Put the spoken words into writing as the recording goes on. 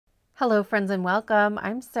Hello friends and welcome.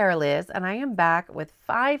 I'm Sarah Liz and I am back with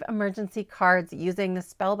 5 emergency cards using the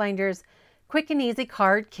Spellbinders Quick and Easy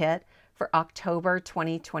Card Kit for October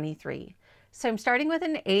 2023. So I'm starting with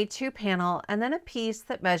an A2 panel and then a piece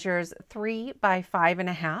that measures 3 by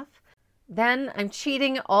 5.5. Then I'm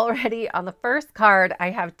cheating already on the first card. I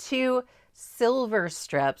have 2 silver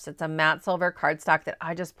strips. It's a matte silver cardstock that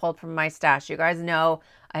I just pulled from my stash. You guys know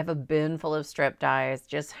I have a bin full of strip dies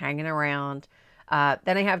just hanging around.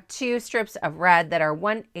 Then I have 2 strips of red that are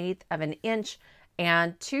 1/8 of an inch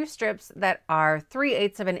and 2 strips that are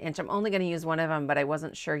 3/8 of an inch. I'm only going to use one of them, but I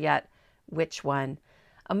wasn't sure yet which one.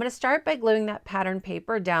 I'm going to start by gluing that pattern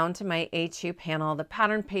paper down to my A2 panel. The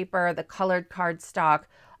pattern paper, the colored cardstock,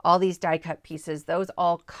 all these die cut pieces, those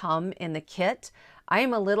all come in the kit. I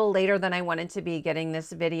am a little later than I wanted to be getting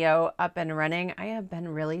this video up and running. I have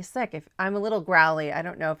been really sick. If I'm a little growly, I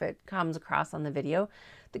don't know if it comes across on the video.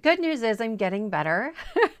 The good news is I'm getting better.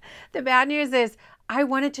 The bad news is I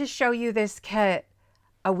wanted to show you this kit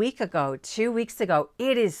a week ago, 2 weeks ago.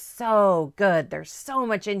 It is so good. There's so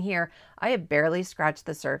much in here. I have barely scratched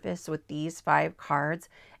the surface with these 5 cards,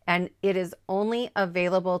 and it is only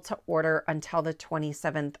available to order until the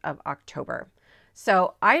 27th of October.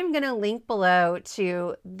 So I'm going to link below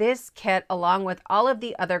to this kit along with all of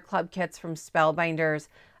the other club kits from Spellbinders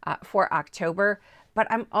for October. But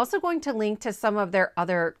I'm also going to link to some of their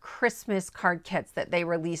other Christmas card kits that they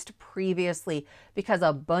released previously because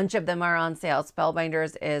a bunch of them are on sale.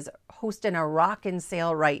 Spellbinders is hosting a rockin'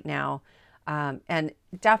 sale right now. And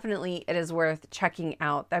definitely it is worth checking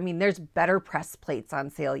out. I mean, there's Better Press plates on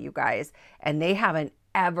sale, you guys, and they haven't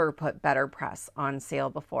ever put Better Press on sale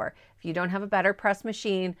before. If you don't have a Better Press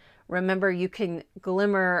machine, remember you can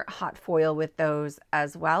glimmer hot foil with those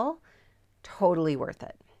as well. Totally worth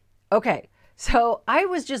it. Okay. So I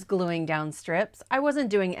was just gluing down strips. I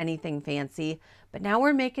wasn't doing anything fancy, but now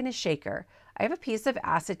we're making a shaker. I have a piece of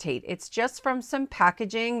acetate. It's just from some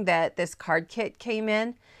packaging that this card kit came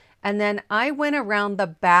in. And then I went around the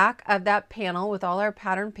back of that panel with all our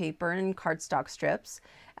pattern paper and cardstock strips.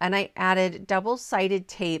 And I added double-sided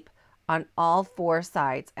tape on all 4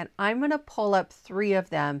 sides. And I'm going to pull up 3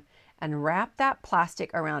 of them and wrap that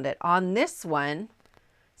plastic around it. On this one,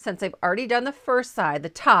 since I've already done the first side, the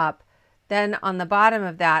top, then on the bottom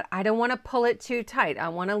of that, I don't want to pull it too tight. I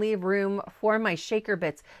want to leave room for my shaker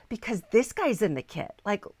bits because this guy's in the kit.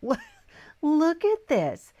 Like, look at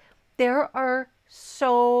this. There are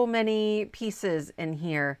so many pieces in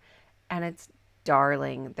here and it's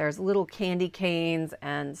darling. There's little candy canes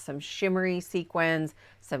and some shimmery sequins,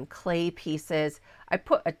 some clay pieces. I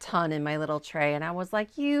put a ton in my little tray and I was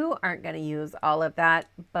like, you aren't going to use all of that,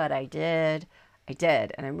 but I did.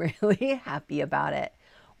 And I'm really happy about it.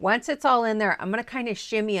 Once it's all in there, I'm going to kind of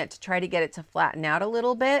shimmy it to try to get it to flatten out a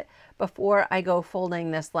little bit before I go folding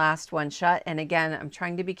this last one shut. And again, I'm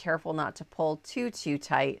trying to be careful not to pull too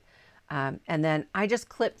tight. And then I just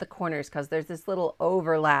clip the corners because there's this little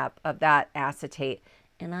overlap of that acetate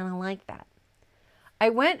and I don't like that. I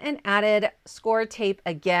went and added score tape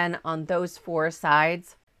again on those 4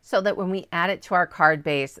 sides so that when we add it to our card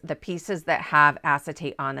base, the pieces that have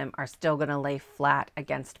acetate on them are still going to lay flat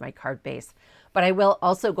against my card base. But I will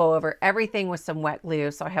also go over everything with some wet glue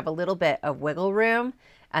so I have a little bit of wiggle room.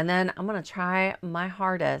 And then I'm going to try my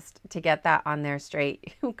hardest to get that on there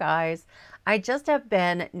straight. You guys, I just have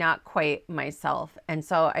been not quite myself. And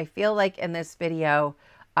so I feel like in this video,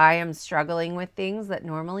 I am struggling with things that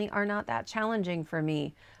normally are not that challenging for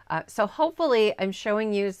me. So hopefully I'm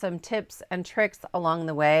showing you some tips and tricks along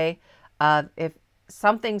the way of if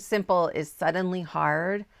something simple is suddenly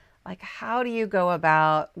hard, like how do you go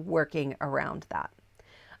about working around that?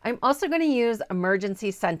 I'm also going to use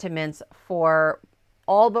emergency sentiments for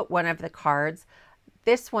all but one of the cards.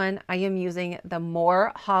 This one, I am using the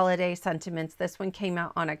More Holiday Sentiments. This one came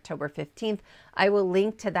out on October 15th. I will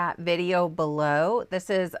link to that video below. This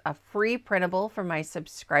is a free printable for my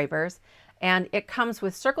subscribers, and it comes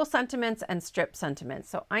with circle sentiments and strip sentiments.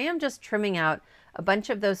 So I am just trimming out a bunch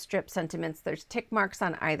of those strip sentiments. There's tick marks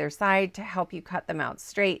on either side to help you cut them out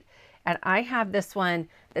straight. And I have this one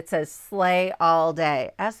that says Slay All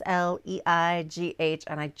Day, S-L-E-I-G-H.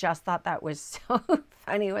 And I just thought that was so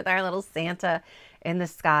funny with our little Santa in the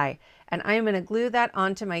sky. And I'm going to glue that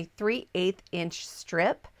onto my 3/8 inch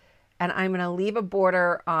strip. And I'm going to leave a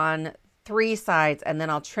border on 3 sides. And then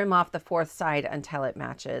I'll trim off the 4th side until it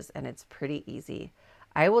matches. And it's pretty easy.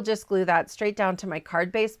 I will just glue that straight down to my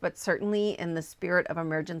card base, but certainly in the spirit of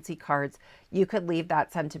emergency cards, you could leave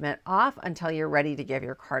that sentiment off until you're ready to give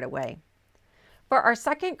your card away. For our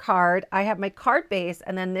second card, I have my card base,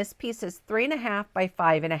 and then this piece is 3.5 by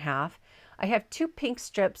 5.5. I have 2 pink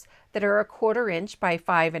strips that are 1/4 inch by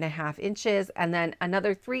 5.5 inches, and then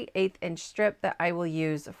another 3/8 inch strip that I will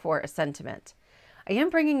use for a sentiment. I am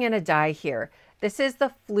bringing in a die here. This is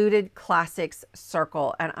the Fluted Classics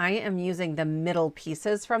Circle, and I am using the middle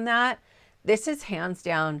pieces from that. This is hands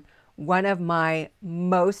down one of my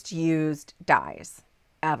most used dies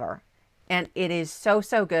ever. And it is so,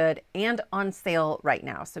 so good and on sale right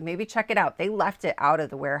now. So maybe check it out. They left it out of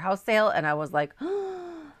the warehouse sale and I was like,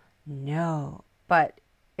 oh, no, but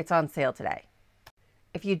it's on sale today.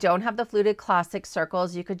 If you don't have the Fluted Classic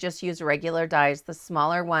circles, you could just use regular dies. The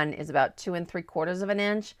smaller one is about 2 3/4 of an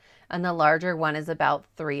inch and the larger one is about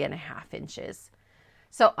 3.5 inches.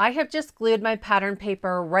 So I have just glued my pattern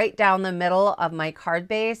paper right down the middle of my card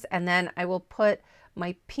base, and then I will put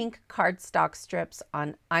my pink cardstock strips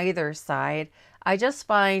on either side. I just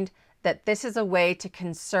find that this is a way to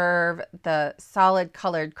conserve the solid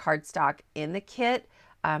colored cardstock in the kit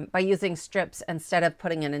by using strips instead of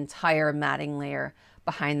putting an entire matting layer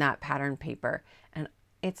behind that pattern paper. And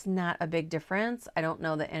it's not a big difference. I don't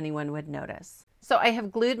know that anyone would notice. So I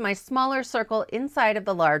have glued my smaller circle inside of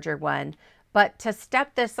the larger one. But to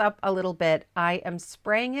step this up a little bit, I am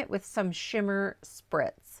spraying it with some Shimmer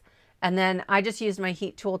Spritz. And then I just used my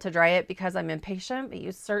heat tool to dry it because I'm impatient, but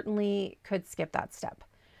you certainly could skip that step.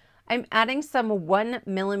 I'm adding some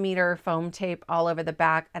 1mm foam tape all over the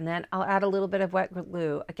back, and then I'll add a little bit of wet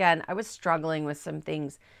glue. Again, I was struggling with some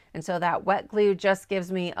things, and so that wet glue just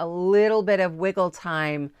gives me a little bit of wiggle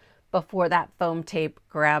time before that foam tape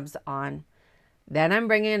grabs on. Then I'm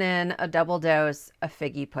bringing in a double dose of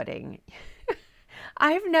figgy pudding.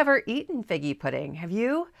 I've never eaten figgy pudding. Have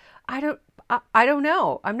you? I don't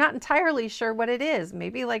know. I'm not entirely sure what it is.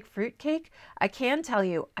 Maybe like fruitcake? I can tell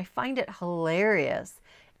you, I find it hilarious.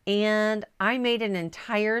 And I made an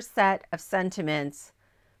entire set of sentiments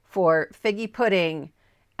for figgy pudding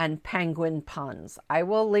and penguin puns. I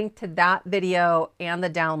will link to that video and the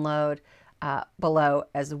download below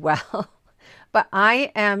as well. But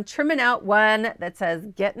I am trimming out one that says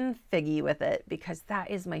getting figgy with it because that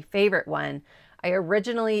is my favorite one. I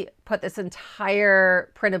originally put this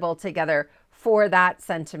entire printable together for that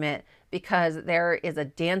sentiment because there is a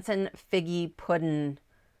Dancin figgy pudding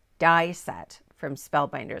die set from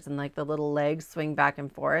Spellbinders, and like the little legs swing back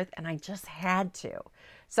and forth, and I just had to.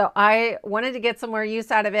 So I wanted to get some more use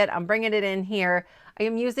out of it. I'm bringing it in here. I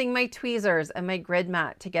am using my tweezers and my grid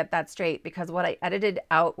mat to get that straight because what I edited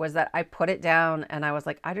out was that I put it down and I was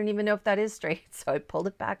like, I don't even know if that is straight. So I pulled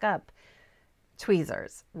it back up.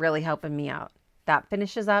 Tweezers really helping me out. That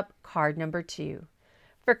finishes up card number 2.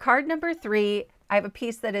 For card number 3, I have a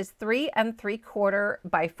piece that is 3 3/4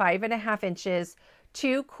 by 5.5 inches,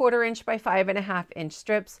 2 1/4 inch by 5.5 inch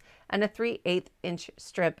strips, and a 3/8 inch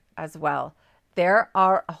strip as well. There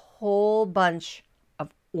are a whole bunch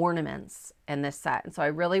of ornaments in this set, and so I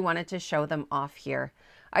really wanted to show them off here.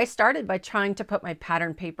 I started by trying to put my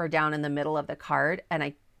pattern paper down in the middle of the card, and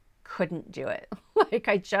I couldn't do it. Like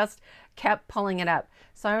I just kept pulling it up.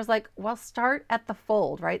 So I was like, well, start at the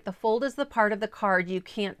fold, right? The fold is the part of the card you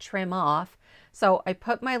can't trim off. So I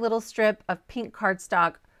put my little strip of pink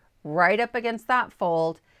cardstock right up against that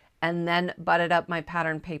fold and then butted up my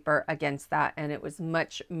pattern paper against that, and it was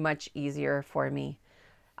much, much easier for me.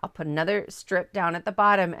 I'll put another strip down at the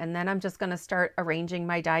bottom, and then I'm just going to start arranging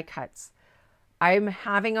my die cuts. I'm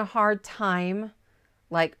having a hard time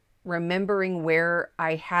like remembering where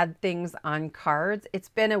I had things on cards. It's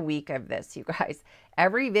been a week of this, you guys.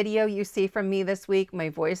 Every video you see from me this week, my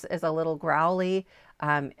voice is a little growly,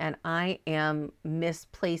 and I am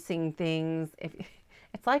misplacing things.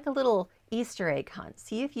 It's like a little Easter egg hunt.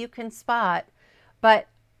 See if you can spot. But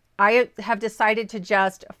I have decided to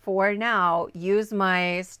just, for now, use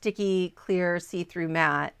my sticky, clear, see-through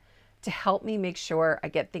mat to help me make sure I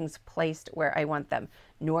get things placed where I want them.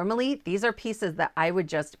 Normally, these are pieces that I would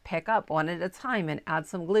just pick up one at a time and add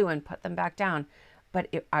some glue and put them back down. But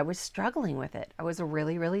I was struggling with it. I was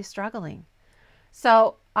really, really struggling.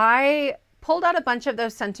 So I pulled out a bunch of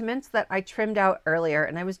those sentiments that I trimmed out earlier,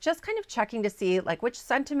 and I was just kind of checking to see like which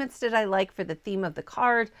sentiments did I like for the theme of the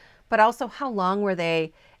card, but also how long were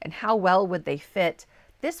they and how well would they fit.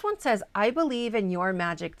 This one says, I believe in your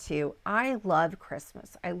magic too. I love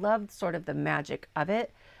Christmas. I love sort of the magic of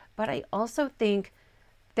it, but I also think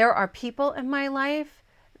there are people in my life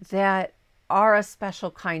that are a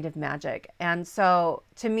special kind of magic. And so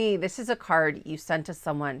to me, this is a card you send to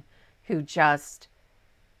someone who just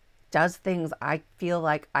does things I feel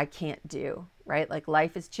like I can't do, right? Like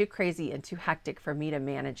life is too crazy and too hectic for me to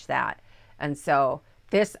manage that. And so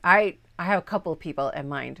this, I have a couple of people in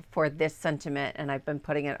mind for this sentiment, and I've been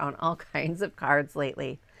putting it on all kinds of cards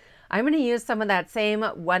lately. I'm going to use some of that same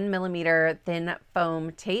 1mm thin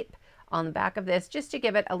foam tape on the back of this just to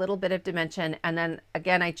give it a little bit of dimension. And then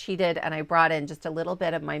again, I cheated and I brought in just a little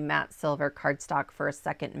bit of my matte silver cardstock for a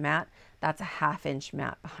second mat. That's a 1/2 inch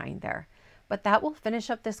mat behind there. But that will finish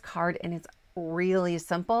up this card, and it's really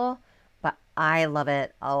simple, but I love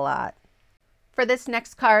it a lot. For this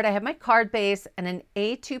next card, I have my card base and an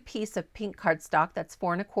A2 piece of pink cardstock that's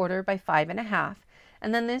 4 1/4 by 5 1/2.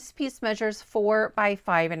 And then this piece measures 4 by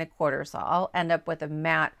 5 1/4. So I'll end up with a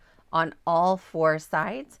mat on all 4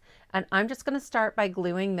 sides. And I'm just going to start by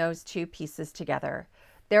gluing those 2 pieces together.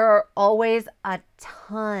 There are always a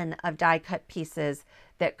ton of die cut pieces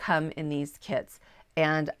that come in these kits.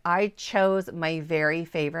 And I chose my very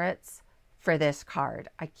favorites for this card.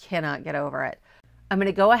 I cannot get over it. I'm going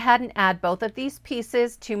to go ahead and add both of these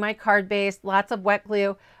pieces to my card base, lots of wet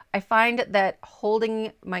glue. I find that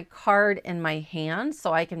holding my card in my hand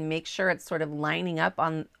so I can make sure it's sort of lining up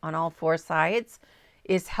on all 4 sides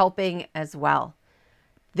is helping as well.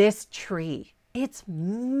 This tree, it's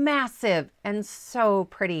massive and so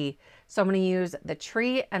pretty. So I'm going to use the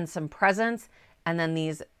tree and some presents and then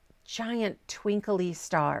these giant twinkly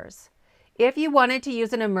stars. If you wanted to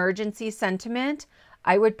use an emergency sentiment,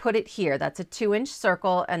 I would put it here. That's a 2-inch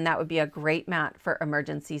circle, and that would be a great mat for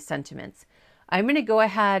emergency sentiments. I'm going to go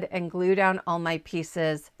ahead and glue down all my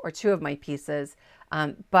pieces, or 2 of my pieces,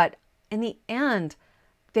 but in the end,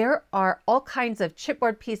 there are all kinds of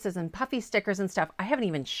chipboard pieces and puffy stickers and stuff I haven't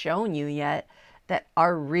even shown you yet that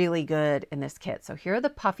are really good in this kit. So here are the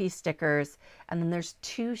puffy stickers, and then there's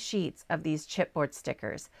 2 sheets of these chipboard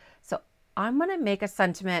stickers. So I'm going to make a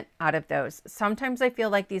sentiment out of those. Sometimes I feel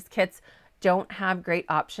like these kits don't have great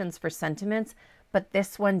options for sentiments, but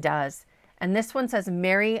this one does. And this one says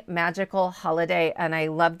Merry Magical Holiday, and I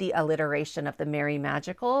love the alliteration of the Merry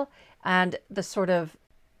Magical and the sort of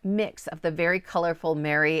mix of the very colorful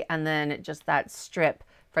Merry and then just that strip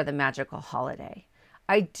for the magical holiday.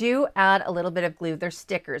 I do add a little bit of glue. They're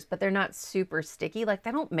stickers, but they're not super sticky. Like,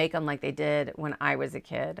 they don't make them like they did when I was a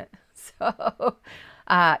kid. So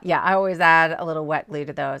yeah, I always add a little wet glue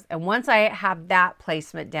to those. And once I have that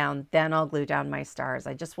placement down, then I'll glue down my stars.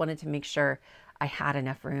 I just wanted to make sure I had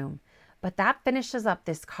enough room. But that finishes up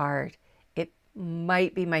this card. It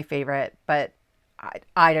might be my favorite, but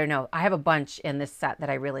I don't know. I have a bunch in this set that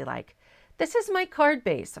I really like. This is my card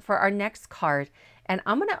base for our next card, and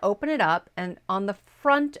I'm going to open it up, and on the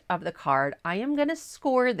front of the card, I am going to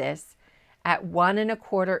score this at 1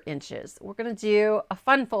 1/4 inches. We're going to do a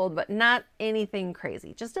fun fold, but not anything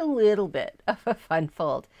crazy, just a little bit of a fun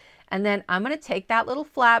fold. And then I'm going to take that little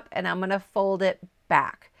flap and I'm going to fold it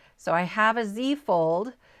back. So I have a Z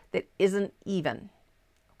fold that isn't even,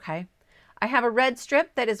 okay? I have a red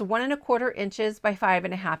strip that is 1 1/4 inches by 5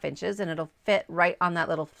 1/2 inches, and it'll fit right on that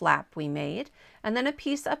little flap we made. And then a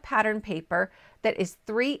piece of pattern paper that is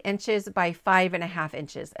 3 inches by 5 1/2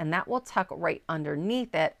 inches, and that will tuck right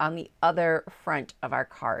underneath it on the other front of our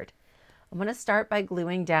card. I'm going to start by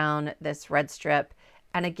gluing down this red strip.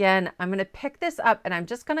 And again, I'm going to pick this up and I'm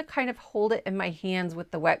just going to kind of hold it in my hands with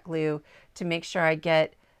the wet glue to make sure I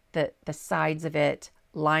get the sides of it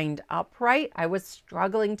lined up right. I was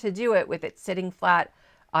struggling to do it with it sitting flat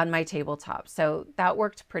on my tabletop. So that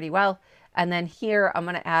worked pretty well. And then here I'm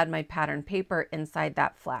going to add my pattern paper inside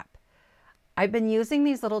that flap. I've been using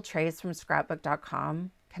these little trays from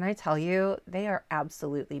scrapbook.com. Can I tell you, they are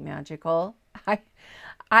absolutely magical.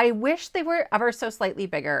 I wish they were ever so slightly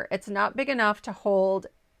bigger. It's not big enough to hold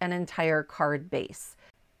an entire card base,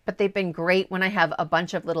 but they've been great when I have a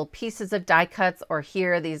bunch of little pieces of die cuts, or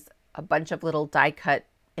here a bunch of little die cut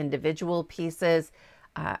individual pieces.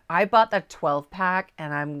 I bought the 12-pack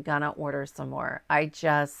and I'm gonna order some more. I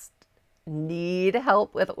just need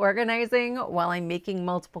help with organizing while I'm making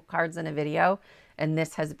multiple cards in a video, and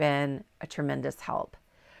this has been a tremendous help.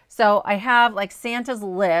 So I have like Santa's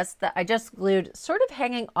list that I just glued sort of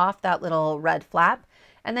hanging off that little red flap.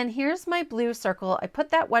 And then here's my blue circle. I put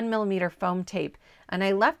that 1mm foam tape and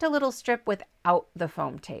I left a little strip without the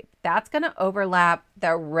foam tape. That's going to overlap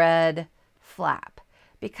the red flap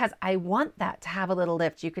because I want that to have a little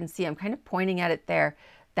lift. You can see I'm kind of pointing at it there.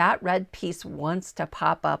 That red piece wants to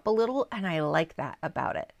pop up a little, and I like that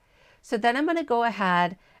about it. So then I'm going to go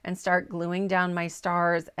ahead and start gluing down my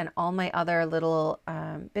stars and all my other little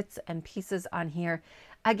bits and pieces on here.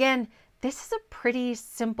 Again, this is a pretty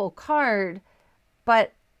simple card,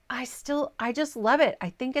 but I just love it. I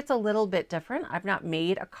think it's a little bit different. I've not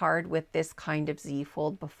made a card with this kind of Z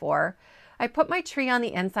fold before. I put my tree on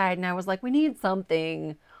the inside and I was like, we need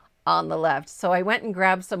something on the left. So I went and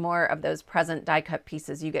grabbed some more of those present die cut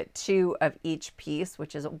pieces. You get 2 of each piece,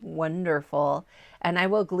 which is wonderful. And I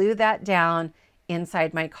will glue that down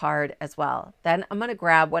inside my card as well. Then I'm going to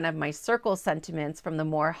grab one of my circle sentiments from the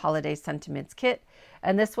More Holiday Sentiments kit.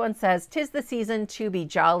 And this one says, "'Tis the season to be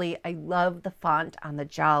jolly." I love the font on the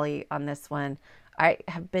jolly on this one. I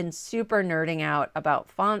have been super nerding out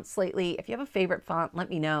about fonts lately. If you have a favorite font, let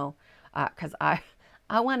me know, because I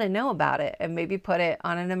want to know about it and maybe put it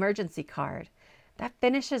on an emergency card. That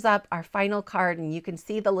finishes up our final card, and you can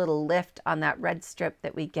see the little lift on that red strip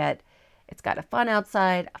that we get. It's got a fun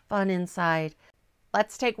outside, a fun inside.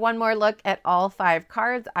 Let's take one more look at all 5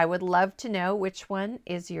 cards. I would love to know which one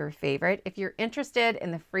is your favorite. If you're interested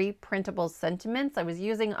in the free printable sentiments I was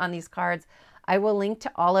using on these cards, I will link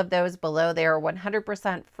to all of those below. They are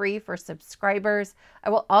 100% free for subscribers.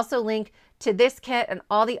 I will also link to this kit and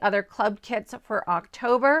all the other club kits for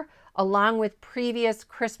October, along with previous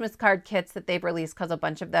Christmas card kits that they've released, because a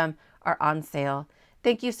bunch of them are on sale.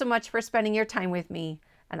 Thank you so much for spending your time with me,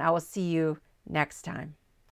 and I will see you next time.